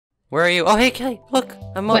Where are you? Oh, hey, Kelly, look,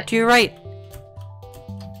 I'm up to your right.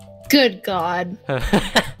 Good God.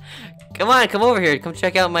 Come on, come over here. Come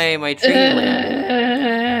check out my tree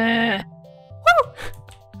land.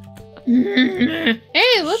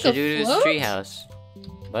 Hey, look, a Shadoodoo's float? treehouse.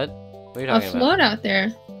 What? What are you talking A float out there.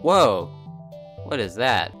 Whoa. What is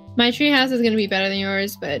that? My treehouse is gonna be better than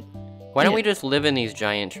yours, but... Why don't we just live in these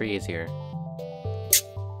giant trees here?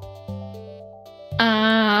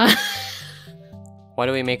 Why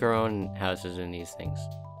do we make our own houses in these things?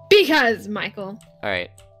 Because, Michael. Alright,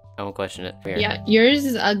 I won't question it. Here. Yeah, yours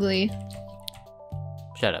is ugly.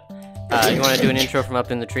 Shut up. You want to do an intro from up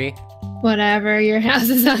in the tree? Whatever, your house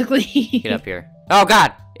is ugly. Get up here. Oh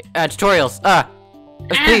god! Tutorials!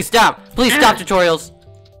 Please stop! Please stop tutorials!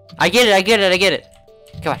 I get it, I get it, I get it!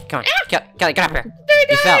 Come on, come on. Kelly, get up here!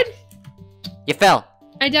 You fell! You fell!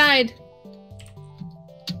 I died.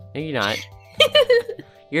 No, you're not.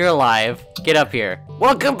 You're alive. Get up here.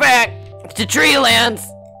 Welcome back to Treelands!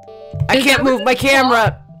 I can't move my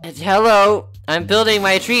camera! Hello! I'm building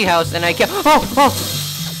my tree house and I can't-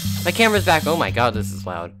 Oh! My camera's back. Oh my god, this is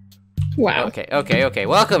loud. Wow. Okay.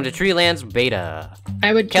 Welcome to Treelands Beta.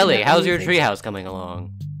 Kelly, how's your treehouse coming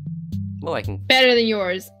along? Oh, I can- Better than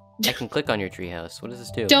yours. I can click on your treehouse. What does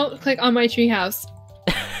this do? Don't click on my treehouse.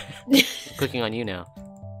 Clicking on you now.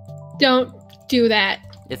 Don't do that.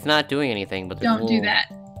 It's not doing anything, but there's Don't do that.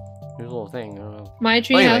 There's a little thing, I don't know. My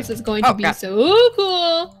treehouse is going to be so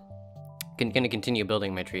cool. Gonna continue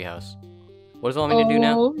building my treehouse. What does it want me to do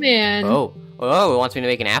now? Oh, man. Oh, it wants me to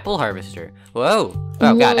make an apple harvester. Whoa.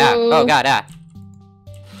 Oh god, oh god,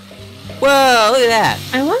 Whoa, look at that.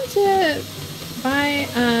 I want to buy,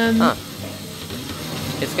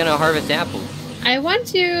 It's gonna harvest apples. I want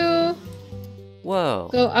to Whoa.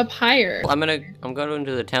 go up higher. I'm going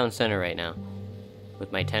to the town center right now.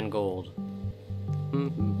 With my 10 gold.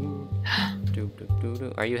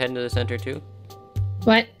 Are you heading to the center too?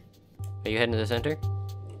 What? Are you heading to the center?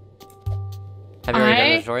 Have you already done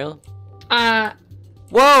the tutorial?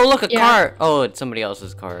 Whoa, look, a car! Oh, it's somebody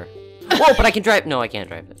else's car. Whoa, but I can drive- No, I can't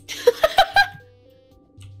drive it.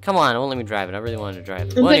 Come on, it won't let me drive it. I really wanted to drive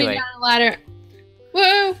it. I'm Well, putting anyway. down a ladder.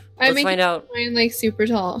 Whoa! Let's find out mine like super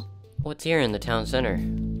tall. what's here in the town center.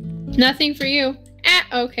 Nothing for you.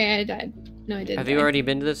 Okay, I died. No, I didn't. Have you already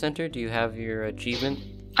been to the center? Do you have your achievement?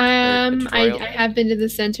 I have been to the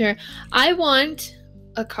center. I want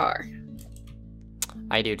a car.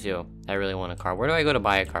 I do too. I really want a car. Where do I go to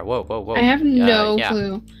buy a car? Whoa. I have no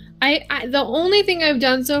clue. The only thing I've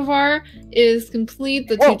done so far is complete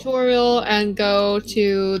the tutorial and go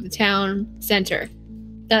to the town center.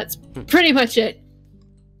 That's pretty much it.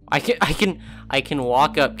 I can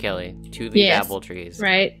walk up, Kelly, to these apple trees.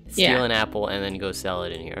 Right. Steal an apple and then go sell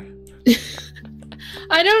it in here.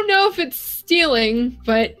 I don't know if it's stealing,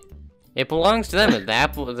 but it belongs to them. The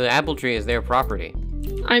apple tree is their property.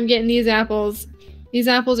 I'm getting these apples. These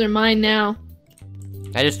apples are mine now.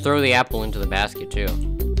 I just throw the apple into the basket too.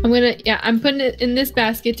 I'm putting it in this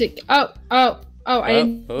basket to, I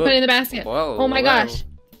didn't put it in the basket. Whoa, oh my gosh.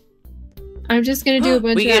 I'm just gonna do a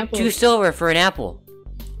bunch of apples. We get 2 silver for an apple.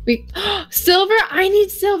 Silver? I need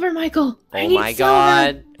silver, Michael. Oh my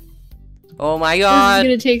god. Oh my god. This is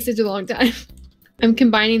gonna take such a long time. I'm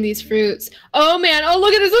combining these fruits. Oh man, oh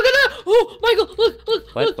look at this, look at that! Oh, Michael, look.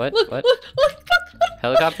 Look.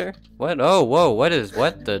 Helicopter? What? Oh, whoa, whoa. Look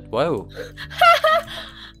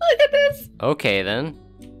at this. Okay, then.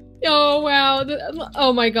 Oh, wow.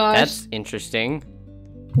 Oh my gosh. That's interesting.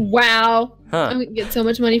 Wow. Huh. I'm gonna get so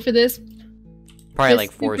much money for this. Probably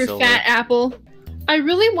like 4 silver. Super fat apple. I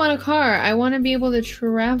really want a car. I want to be able to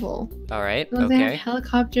travel. Alright, They have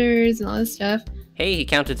helicopters and all this stuff. Hey, he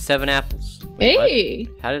counted 7 apples. Wait, hey!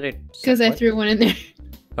 what? How did it... Because I threw one in there.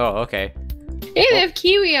 Oh, okay. Hey, they have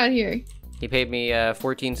kiwi out here. He paid me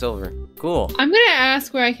 14 silver. Cool. I'm gonna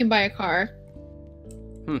ask where I can buy a car.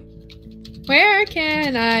 Where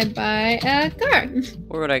can I buy a car?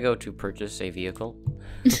 Where would I go to purchase a vehicle?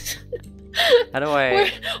 How do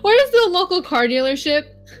I... Where's the local car dealership?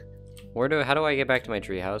 How do I get back to my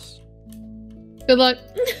treehouse? Good luck.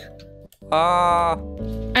 Ah.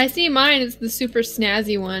 I see mine. It's the super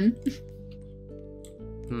snazzy one.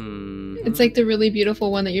 It's like the really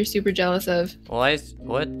beautiful one that you're super jealous of. Well,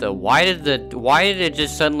 why did it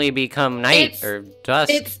just suddenly become night or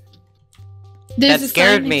dusk? That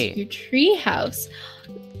scared me. Your treehouse.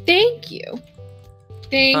 Thank you.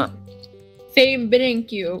 Thank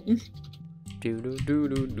you.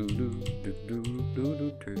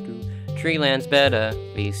 Treelands Beta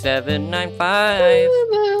V795.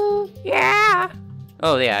 Yeah.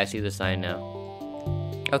 Oh yeah, I see the sign now.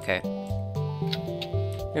 Okay.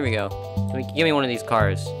 Here we go. Give me one of these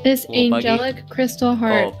cars. This Little buggy. angelic crystal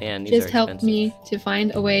heart Oh man, these just are helped expensive. me to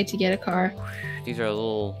find a way to get a car. These are a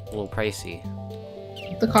little pricey.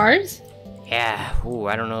 The cars? Yeah. Ooh,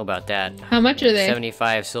 I don't know about that. How much are they?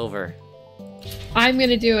 75 silver. I'm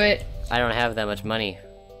gonna do it. I don't have that much money.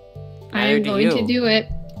 I'm Neither going to do it.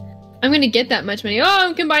 I'm gonna get that much money. Oh,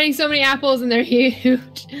 I'm combining so many apples and they're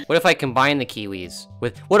huge. What if I combine the kiwis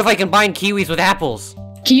with? What if I combine kiwis with apples?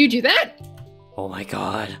 Can you do that? Oh my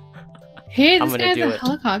god. Hey, I'm this gonna guy has do a it.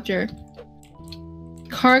 helicopter.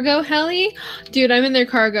 Cargo heli? Dude, I'm in their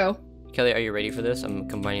cargo. Kelly, are you ready for this? I'm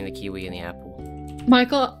combining the kiwi and the apple.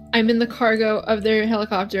 Michael, I'm in the cargo of their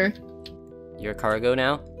helicopter. You're a cargo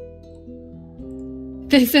now?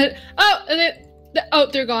 They said, oh,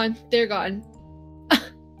 they're gone. They're gone.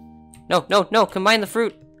 No, combine the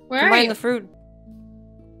fruit. Where are Combine you? the fruit.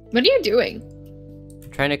 What are you doing?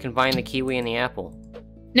 Trying to combine the kiwi and the apple.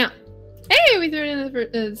 No. Hey, we threw it in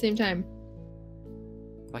at the same time.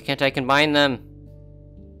 Why can't I combine them?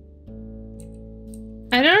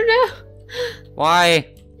 I don't know.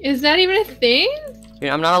 Why? Is that even a thing?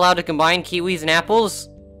 I'm not allowed to combine kiwis and apples?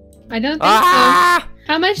 I don't think Ah! so.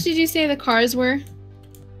 How much did you say the cars were?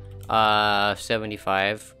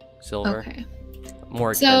 75 silver. Okay.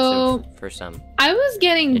 More So- expensive for some. I was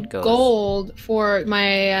getting It goes. gold for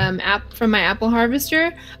my from my apple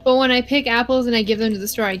harvester, but when I pick apples and I give them to the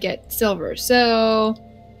store, I get silver. So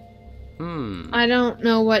I don't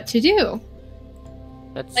know what to do.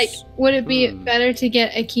 That's Like, would it be Hmm. better to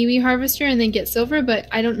get a kiwi harvester and then get silver? But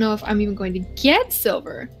I don't know if I'm even going to get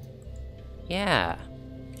silver. yeah.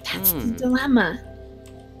 That's the dilemma.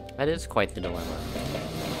 That is quite the dilemma.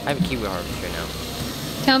 I have a kiwi harvester now.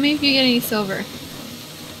 Tell me if you get any silver.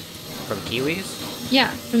 From kiwis? Yeah,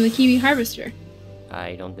 from the kiwi harvester.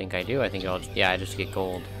 I don't think I do. I think I just get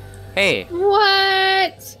gold. Hey,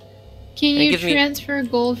 What? Can It you gives me- transfer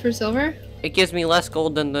gold for silver? it gives me less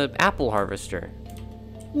gold than the apple harvester.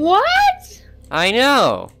 What? I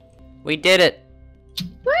know. We did it.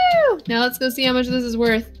 Woo! Now let's go see how much this is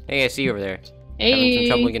worth. Hey, I see you over there. Having some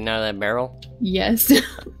trouble Hey. getting out of that barrel? Yes.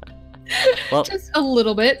 Well, Just a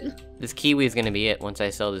little bit. this kiwi is gonna be it once I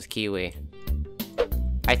sell this kiwi.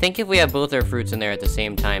 I think if we have both our fruits in there at the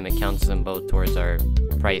same time, it counts them both towards our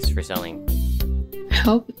price for selling. I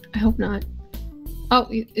hope not. Oh,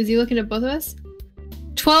 is he looking at both of us?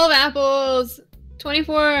 12 apples!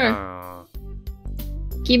 24! Aw.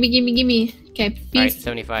 Gimme. Okay, Alright, peace.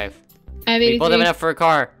 75. I have We 83. both have enough for a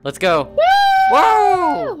car. Let's go. Woo!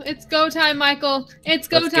 Whoa! It's go time, Michael. It's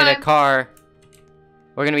go Let's time. get a car.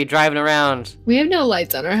 We're gonna be driving around. We have no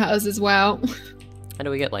lights on our houses. Wow. How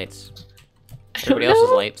do we get lights? I don't Everybody else has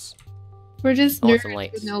know. lights. We're just I want nerds some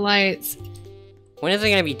lights. with no lights. When is it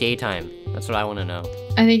gonna be daytime? That's what I want to know.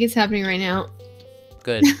 I think it's happening right now.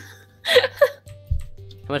 Good.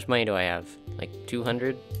 How much money do I have? Like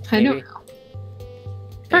 200? I don't maybe? know. Take it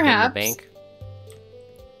in Perhaps. the bank.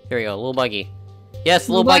 Here we go, little buggy. Yes,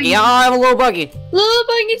 Little little buggy. buggy. Oh, I have a little buggy. Little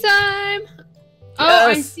buggy time. Oh,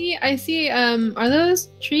 Yes. I see. Are those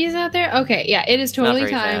trees out there? Okay, yeah, it is totally Not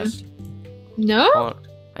very time. fast. No? Oh,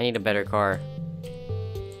 I need a better car.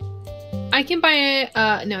 I can buy it.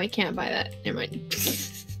 No, I can't buy that. Never mind.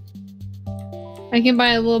 I can buy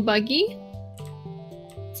a little buggy.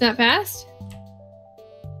 It's not fast.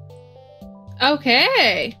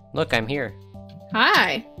 Okay. Look, I'm here.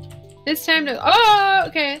 Hi. It's time to. Oh,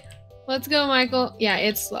 okay. Let's go, Michael. Yeah,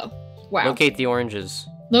 it's slow. Wow. Locate the oranges.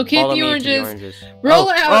 Locate Follow the me to oranges. the oranges. Roll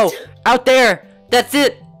oh, out. Oh, out there. That's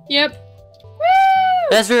it. Yep. Woo!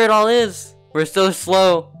 That's where it all is. We're so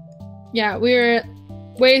slow. Yeah, we're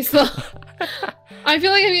way slow. I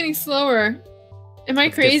feel like I'm getting slower. Am I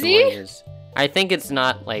Let's get some crazy? oranges. I think it's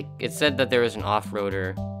not like it said that there was an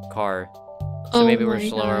off-roader car, so Oh maybe we're my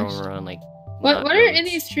slower gosh. when we're on like. What not are in roads.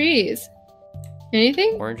 these trees?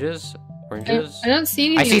 Anything? Oranges? I Oranges? don't see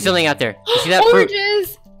anything. I see something out there. You see that fruit?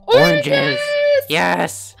 Oranges! Oranges!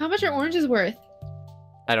 Yes! How much are oranges worth?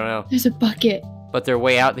 I don't know, There's a bucket. but they're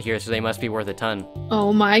way out here, so they must be worth a ton.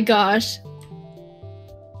 Oh my gosh.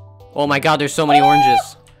 Oh my god, there's so many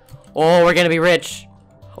oranges. Oh, we're gonna be rich.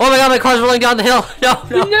 Oh my god, my car's rolling down the hill. No,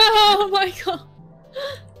 no. No, Michael.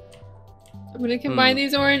 I'm gonna combine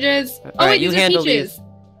these oranges. Oh Alright, wait, you these are handle peaches. these.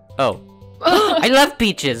 Oh. I left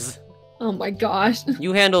peaches. Oh my gosh.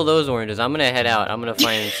 You handle those oranges. I'm gonna head out. I'm gonna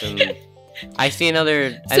find some. I see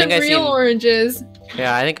another. I Some think I see. real oranges.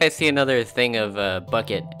 Yeah, I think I see another thing of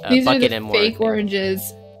bucket. These are bucket the and more. fake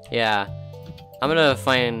oranges. Yeah. I'm gonna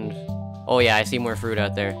find. Oh yeah, I see more fruit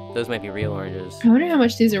out there. Those might be real oranges. I wonder how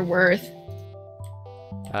much these are worth.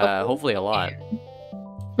 Hopefully a lot.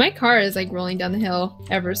 My car is like rolling down the hill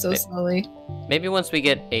ever so slowly. Maybe once we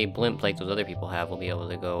get a blimp like those other people have, we'll be able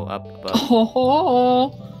to go up above.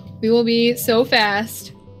 Oh, we will be so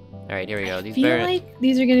fast. Alright, here we go. I feel like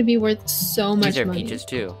these are gonna be worth so much money. These are peaches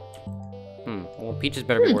too. Well, peaches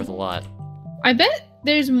better be worth a lot. I bet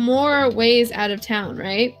there's more ways out of town,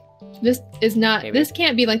 right? This is not. Maybe. This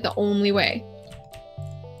can't be like the only way.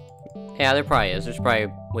 Yeah, there probably is. There's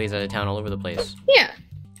probably ways out of town all over the place. Yeah.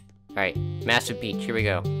 Alright, massive peach. Here we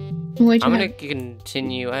go. What'd you I'm gonna have?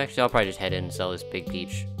 continue. Actually, I'll probably just head in and sell this big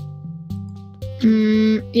peach.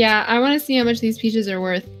 Yeah, I want to see how much these peaches are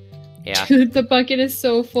worth. Yeah. Dude, the bucket is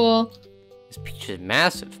so full. This peach is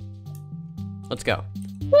massive. Let's go.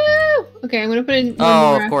 Woo! Okay, I'm gonna put in one Oh,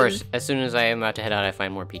 more of after course. this. As soon as I am about to head out, I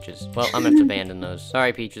find more peaches. Well, I'm gonna have to abandon those.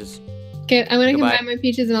 Sorry, peaches. Okay, I'm gonna Goodbye. combine my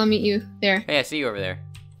peaches and I'll meet you there. Hey, I see you over there.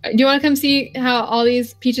 Do you want to come see how all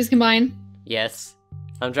these peaches combine? Yes.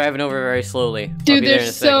 I'm driving over very slowly. I'll Dude, be there in a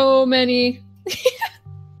there's second. so many.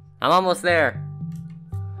 I'm almost there.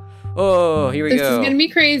 Oh, here we This go. is gonna be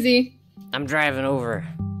crazy. I'm driving over.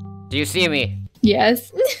 Do you see me?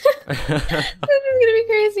 Yes. This is gonna be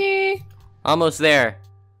crazy. Almost there.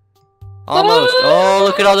 Almost. Oh,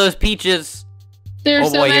 look at all those peaches. There's Oh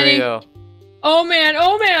so boy, many. here we go. Oh man,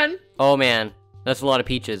 oh man. Oh man, that's a lot of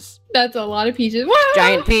peaches. That's a lot of peaches. Wow!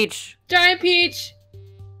 Giant peach. Giant peach.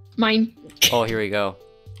 Mine. Oh, here we go.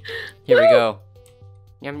 Here we go.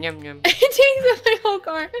 Yum yum yum. It takes up my whole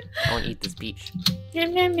car. I want to eat this peach.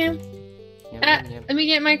 Yum, yum, yum. Yum, yum, yum. Let me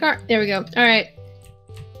get my car. There we go. All right.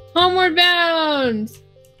 Homeward bound.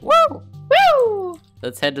 Woo! Woo!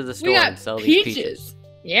 Let's head to the We store got and sell peaches. these peaches.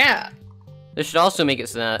 Yeah. This should also make it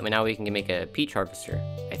so that now we can make a peach harvester,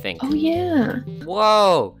 I think. Oh yeah.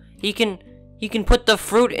 Whoa! He can put the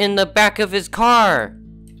fruit in the back of his car.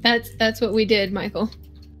 That's what we did, Michael.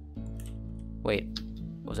 Wait,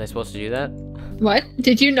 was I supposed to do that? What?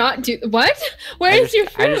 Did you not do what? Where's your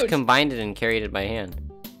fruit? I just combined it and carried it by hand.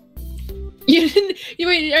 You didn't. You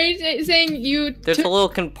wait. Are you saying you? There's a little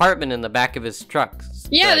compartment in the back of his truck.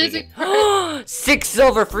 Yeah, so that there's he can- 6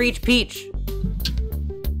 silver for each peach.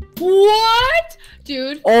 What,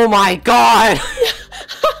 dude? Oh my god!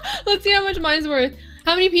 Let's see how much mine's worth.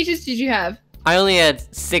 How many peaches did you have? I only had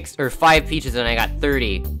 6 or 5 peaches and I got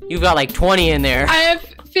 30. You've got like 20 in there. I have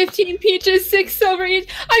 15 peaches, 6 silver each.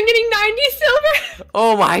 I'm getting 90 silver.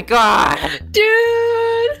 Oh my god!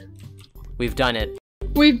 Dude, We've done it.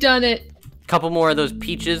 we've done it. Couple more of those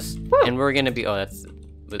peaches and we're gonna be. Oh, that's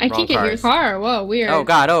the I wrong can't get your cars. car. Whoa, weird. Oh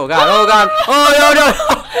god! Oh god! Oh god! Oh no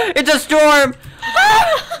no! It's a storm!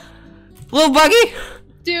 Little buggy!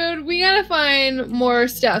 Dude, we gotta find more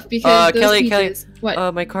stuff because those Kelly, peaches.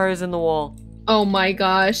 What? My car is in the wall. Oh my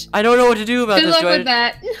gosh. I don't know what to do about Good this. luck Do I- with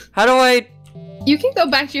that. How do I You can go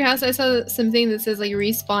back to your house. I saw something that says like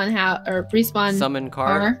respawn house or respawn summon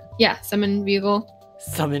car? Yeah, summon vehicle.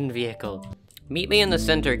 Summon vehicle. Meet me in the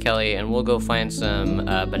center, Kelly, and we'll go find some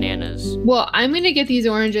bananas. Well, I'm gonna get these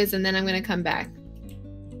oranges and then I'm gonna come back.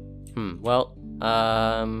 Well,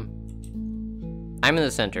 I'm in the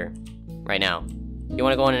center right now. You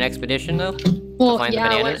want to go on an expedition though? Well, find the yeah,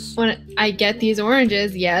 bananas? when I get these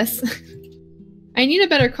oranges, yes. I need a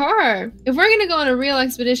better car. If we're gonna go on a real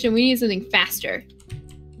expedition, we need something faster.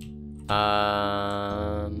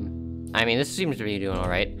 I mean, this seems to be doing all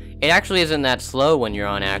right. It actually isn't that slow when you're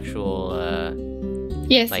on actual,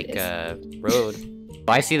 Yes, like, it is. road.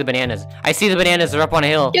 Oh, I see the bananas. I see the bananas. They're up on a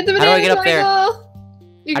hill. Get the How bananas, do I get up there?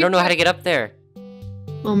 Michael! I don't know how to get up there.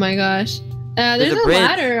 Oh my gosh. There's a a bridge.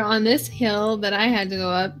 ladder on this hill that I had to go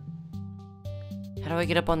up. How do I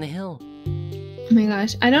get up on the hill? Oh my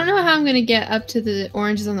gosh. I don't know how I'm gonna get up to the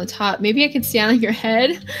oranges on the top. Maybe I could stand on your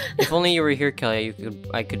head. If only you were here, Kelly.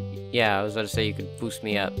 Yeah, I was about to say you could boost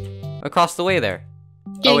me up. Across the way there.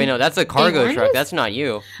 Oh wait, no, that's a cargo truck. oranges? That's not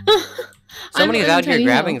you. I'm Somebody's on out here tiny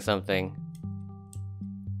grabbing hill. something.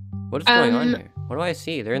 What is going on here? What do I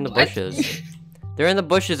see? They're in the What? bushes. They're in the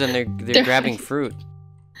bushes and they're grabbing fruit.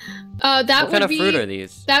 That What would kind of be fruit are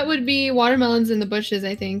these? that would be watermelons in the bushes,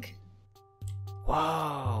 I think. Whoa.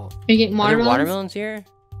 Are you getting Are there watermelons? watermelons here?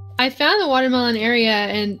 I found the watermelon area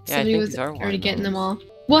and Yeah, I somebody think was these are already getting them watermelons.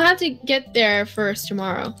 all. We'll have to get there first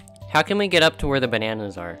tomorrow. How can we get up to where the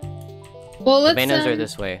bananas are? Well, The let's. bananas are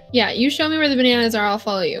this way. Yeah, you show me where the bananas are. I'll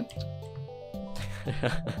follow you.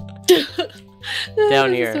 This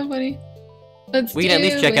is here. So funny. Let's. We can at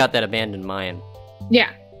least check it. out that abandoned mine. Yeah,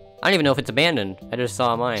 I don't even know if it's abandoned. I just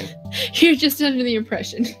saw mine. you're just under the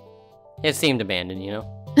impression. It seemed abandoned, you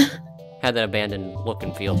know? Had that abandoned look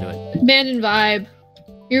and feel to it. Abandoned vibe.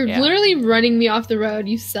 You're Yeah. literally running me off the road.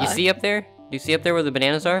 You suck. You see up there? Do you see up there where the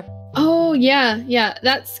bananas are? Oh Oh yeah.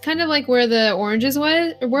 That's kind of like where the oranges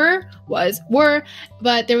were,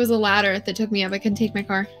 but there was a ladder that took me up. I couldn't take my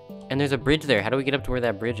car. And there's a bridge there. How do we get up to where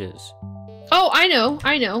that bridge is? Oh, I know.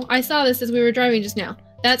 I saw this as we were driving just now.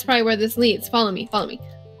 That's probably where this leads. Follow me.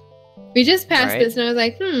 We just passed this, and I was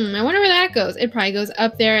like, I wonder where that goes. It probably goes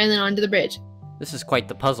up there and then onto the bridge. This is quite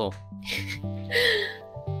the puzzle.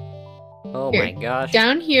 Oh Here. my gosh.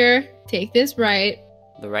 Down here, take this right.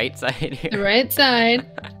 The right side here. The right side.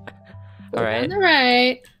 All right. On the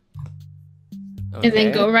right. Okay. And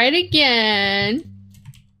then go right again.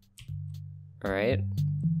 All right.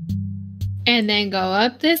 And then go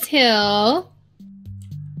up this hill.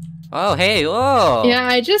 Oh, hey, whoa. Yeah,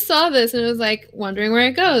 I just saw this and I was like wondering where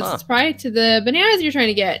it goes. Huh. It's probably to the bananas you're trying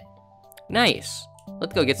to get. Nice.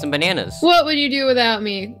 Let's go get some bananas. What would you do without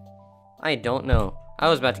me? I don't know. I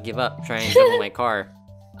was about to give up trying to jump in my car.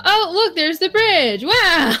 Oh, look, there's the bridge.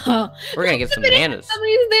 Wow. We're gonna get some bananas.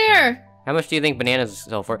 Somebody's there. How much do you think bananas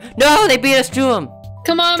sell for? No, they beat us to them.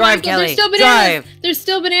 Come on, Drive, Michael. Kelly. There's still bananas. Drive. There's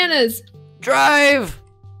still bananas. Drive.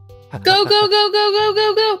 Go. Go.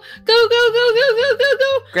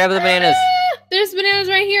 Grab the bananas. Ah, there's bananas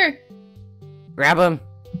right here. Grab them.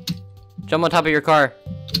 Jump on top of your car.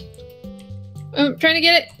 I'm trying to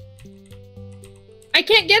get it. I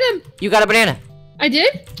can't get him. You got a banana. I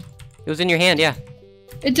did? It was in your hand, yeah.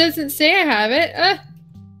 It doesn't say I have it.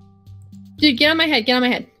 Dude, get on my head. Get on my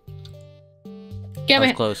head. Get on my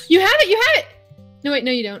head. Close. You have it. No, wait.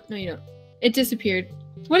 No, you don't. It disappeared.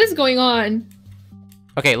 What is going on?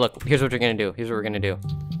 Okay, look. Here's what you're gonna do.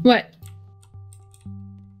 What?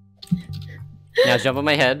 Now jump on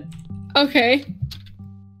my head. Okay.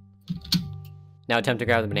 Now attempt to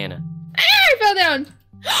grab the banana. Ah, I fell down.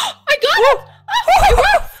 I got it.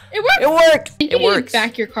 It worked. It worked. You It need to works.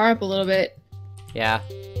 back your car up a little bit. Yeah.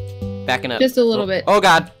 Backing up. Just a little bit. Oh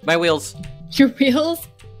God, my wheels. Your wheels?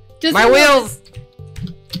 Just My a little wheels.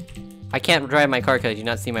 I can't drive my car because you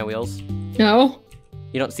not see my wheels. bit. No.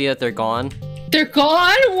 You don't see that they're gone. They're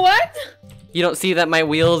gone? What? You don't see that my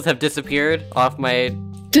wheels have disappeared off my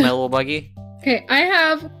little buggy. Okay, I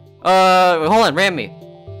have... Hold on, ram me.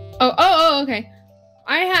 Oh, okay.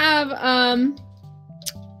 I have,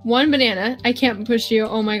 one banana. I can't push you.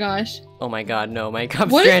 Oh my gosh. Oh my God, no, I'm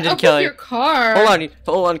stranded, What is up Kelly. with your car?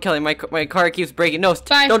 Hold on, Kelly. My car keeps breaking. No,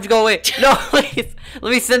 Bye. don't you go away. No, please.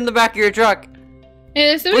 Let me sit in the back of your truck. Hey,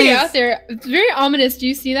 there's somebody Please. out there. It's very ominous. Do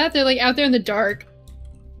you see that? They're like out there in the dark.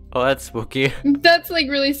 Oh, that's spooky. That's like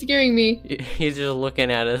really scaring me. He's just looking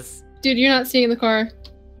at us. Dude, you're not staying in the car.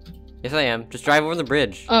 Yes, I am. Just drive over the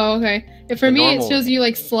bridge. Oh, okay. And for The me, it normal shows way. you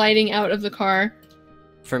like sliding out of the car.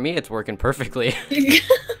 For me, it's working perfectly.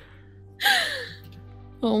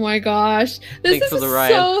 Oh my gosh. This Thanks is for the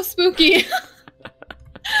ride. so spooky. Just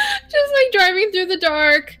like driving through the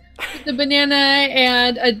dark with the banana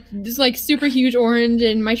and a just like super huge orange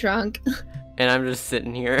in my trunk. And I'm just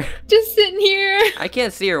sitting here. Just sitting here. I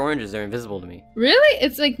can't see your oranges. They're invisible to me. Really?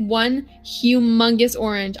 It's like one humongous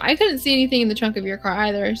orange. I couldn't see anything in the trunk of your car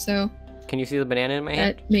either, so Can you see the banana in my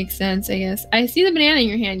hand? that makes sense, I guess. I see the banana in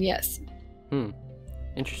your hand, yes.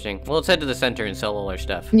 Interesting. Well, let's head to the center and sell all our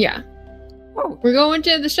stuff. Yeah. Whoa. We're going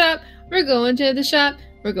to the shop. We're going to the shop.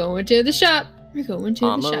 We're going to the shop. We're going to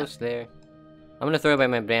the shop. Almost there. I'm gonna throw away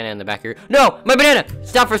my banana in the back of your... No! My banana!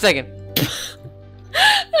 Stop for a second!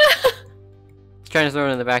 Trying to throw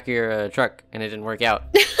it in the back of your truck, and it didn't work out.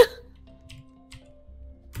 Okay,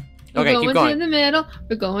 keep We're going going. to the middle.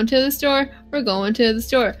 We're going to the store. We're going to the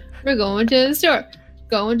store. We're going to the store.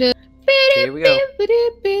 Going to... Here we go.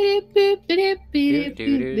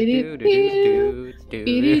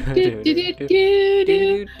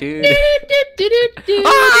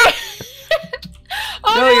 Ah!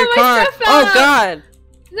 Oh No, your my car! stuff Oh fell. God!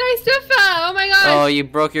 My stuff fell! Oh my gosh! Oh, you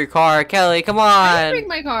broke your car, Kelly. Come I didn't on! break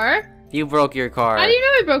my car. You broke your car. How do you know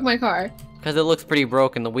I broke my car? Because it looks pretty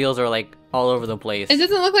broken. The wheels are like all over the place. It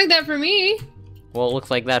doesn't look like that for me. Well, it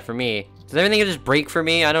looks like that for me. Does everything just break for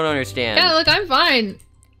me? I don't understand. Yeah, look, I'm fine.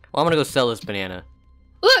 Well, I'm gonna go sell this banana.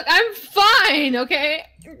 Look, I'm fine, okay?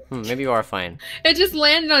 Maybe you are fine. It just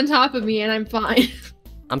landed on top of me and I'm fine.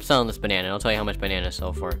 I'm selling this banana. I'll tell you how much bananas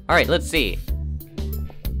sell for. Alright, let's see.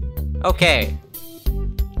 Okay.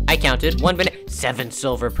 I counted 1 banana. 7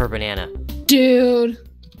 silver per banana. Dude.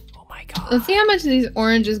 Oh my god. Let's see how much these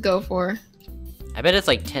oranges go for. I bet it's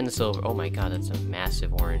like 10 silver. Oh my god, that's a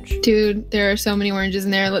massive orange. Dude, there are so many oranges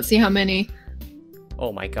in there. Let's see how many.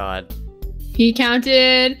 Oh my god. He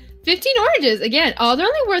counted 15 oranges. Again, oh, they're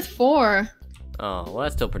only worth 4. Oh, well,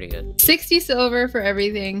 that's still pretty good. 60 silver for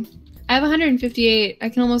everything. I have 158. I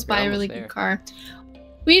can almost You're buy a almost really there. good car.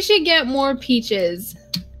 We should get more peaches.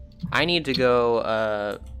 I need to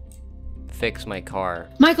go, fix my car.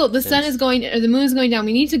 Michael, the sun is going, or the moon is going down.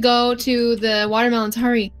 We need to go to the watermelons.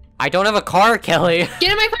 Hurry. I don't have a car, Kelly.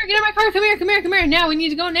 Get in my car. Get in my car. Come here. Come here. Come here. Now we need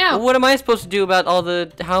to go now. What am I supposed to do about all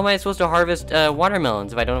the? How am I supposed to harvest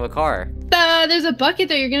watermelons if I don't have a car? There's a bucket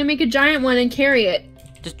there. You're gonna make a giant one and carry it.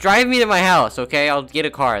 Just drive me to my house, okay? I'll get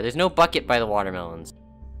a car. There's no bucket by the watermelons.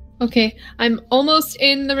 Okay, I'm almost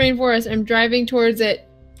in the rainforest. I'm driving towards it.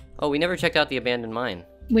 Oh, we never checked out the abandoned mine.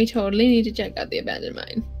 We totally need to check out the abandoned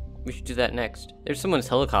mine. We should do that next. There's someone's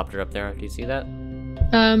helicopter up there. Do you see that?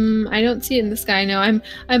 I don't see it in the sky. No, I'm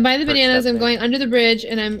by the bananas. I'm going under the bridge,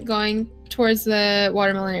 and I'm going towards the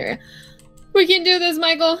watermelon area. We can do this,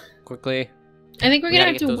 Michael. Quickly. I think we're gonna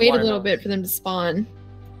have to wait a little bit for them to spawn.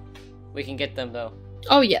 We can get them though.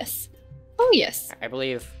 Oh yes. Oh yes. I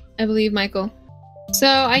believe. I believe, Michael. So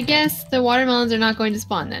I guess the watermelons are not going to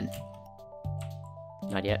spawn then.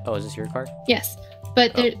 Not yet. Oh, is this your car? Yes,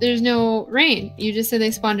 but there's no rain. You just said they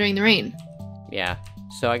spawn during the rain. Yeah.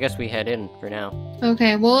 So I guess we head in for now.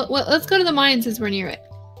 Okay. Well, let's go to the mine since we're near it.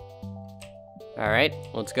 All right.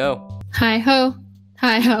 Let's go. Hi ho.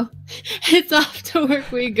 Hi ho. It's off to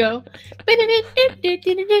work we go.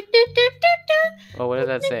 Oh, what does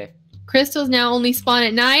that say? Crystals now only spawn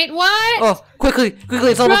at night. What? Oh, quickly!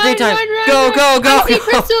 It's almost daytime. Run, Go! I see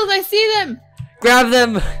crystals. I see them. Grab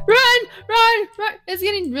them. Run! It's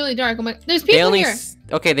getting really dark. Oh my! There's people here.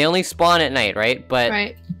 Okay, they only spawn at night, right? But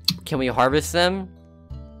right. Can we harvest them?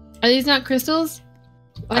 Are these not crystals?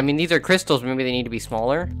 What? I mean, these are crystals. Maybe they need to be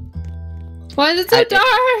smaller. Why is it so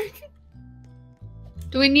dark?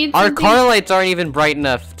 Do we need our something? car lights aren't even bright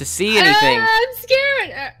enough to see anything. I'm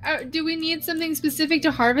scared. Do we need something specific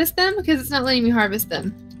to harvest them? Because it's not letting me harvest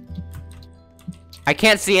them. I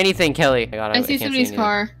can't see anything, Kelly. I see somebody's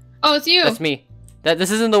car. Oh, it's you. That's me.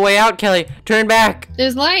 This isn't the way out, Kelly. Turn back.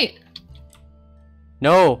 There's light.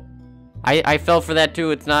 No. I fell for that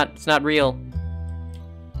too. It's not real.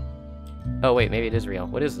 Oh wait, maybe it is real.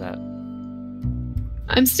 What is that?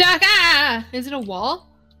 I'm stuck. Ah! Is it a wall?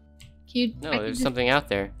 No, there's something out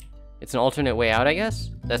there. It's an alternate way out, I guess?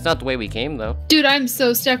 That's not the way we came, though. Dude, I'm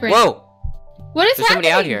so stuck right now. Whoa! What is There's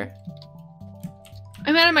happening? somebody out here.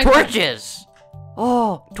 I'm out of my Torches!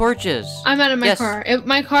 Oh, torches. I'm out of my car.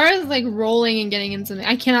 My car is like rolling and getting in something.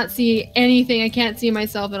 I cannot see anything. I can't see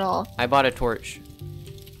myself at all. I bought a torch.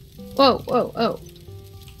 Whoa.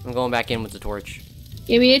 I'm going back in with the torch.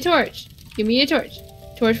 Give me a torch. Give me a torch.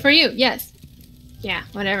 Torch for you. Yes. Yeah,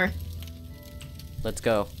 whatever. Let's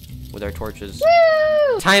go. With our torches.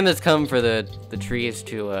 Woo! Time has come for the trees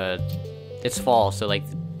to it's fall, so like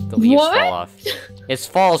the leaves fall off. It's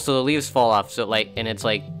fall, so the leaves fall off. So like, and it's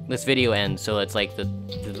like this video ends, so it's like the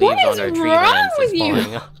leaves on our Treelands is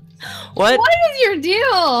falling off. What? What is your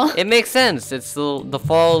deal? It makes sense. It's the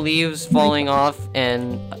fall leaves falling off,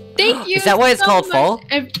 and thank you. Is that why it's called fall?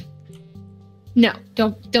 No,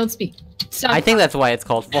 don't speak. Stop. I think that's why it's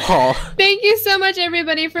called fall. Thank you so much,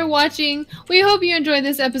 everybody, for watching. We hope you enjoyed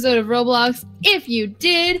this episode of Roblox. If you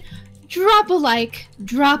did, drop a like,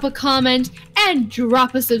 drop a comment, and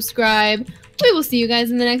drop a subscribe. We will see you guys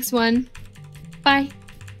in the next one. Bye.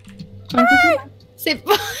 Bye. Say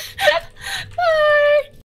bye.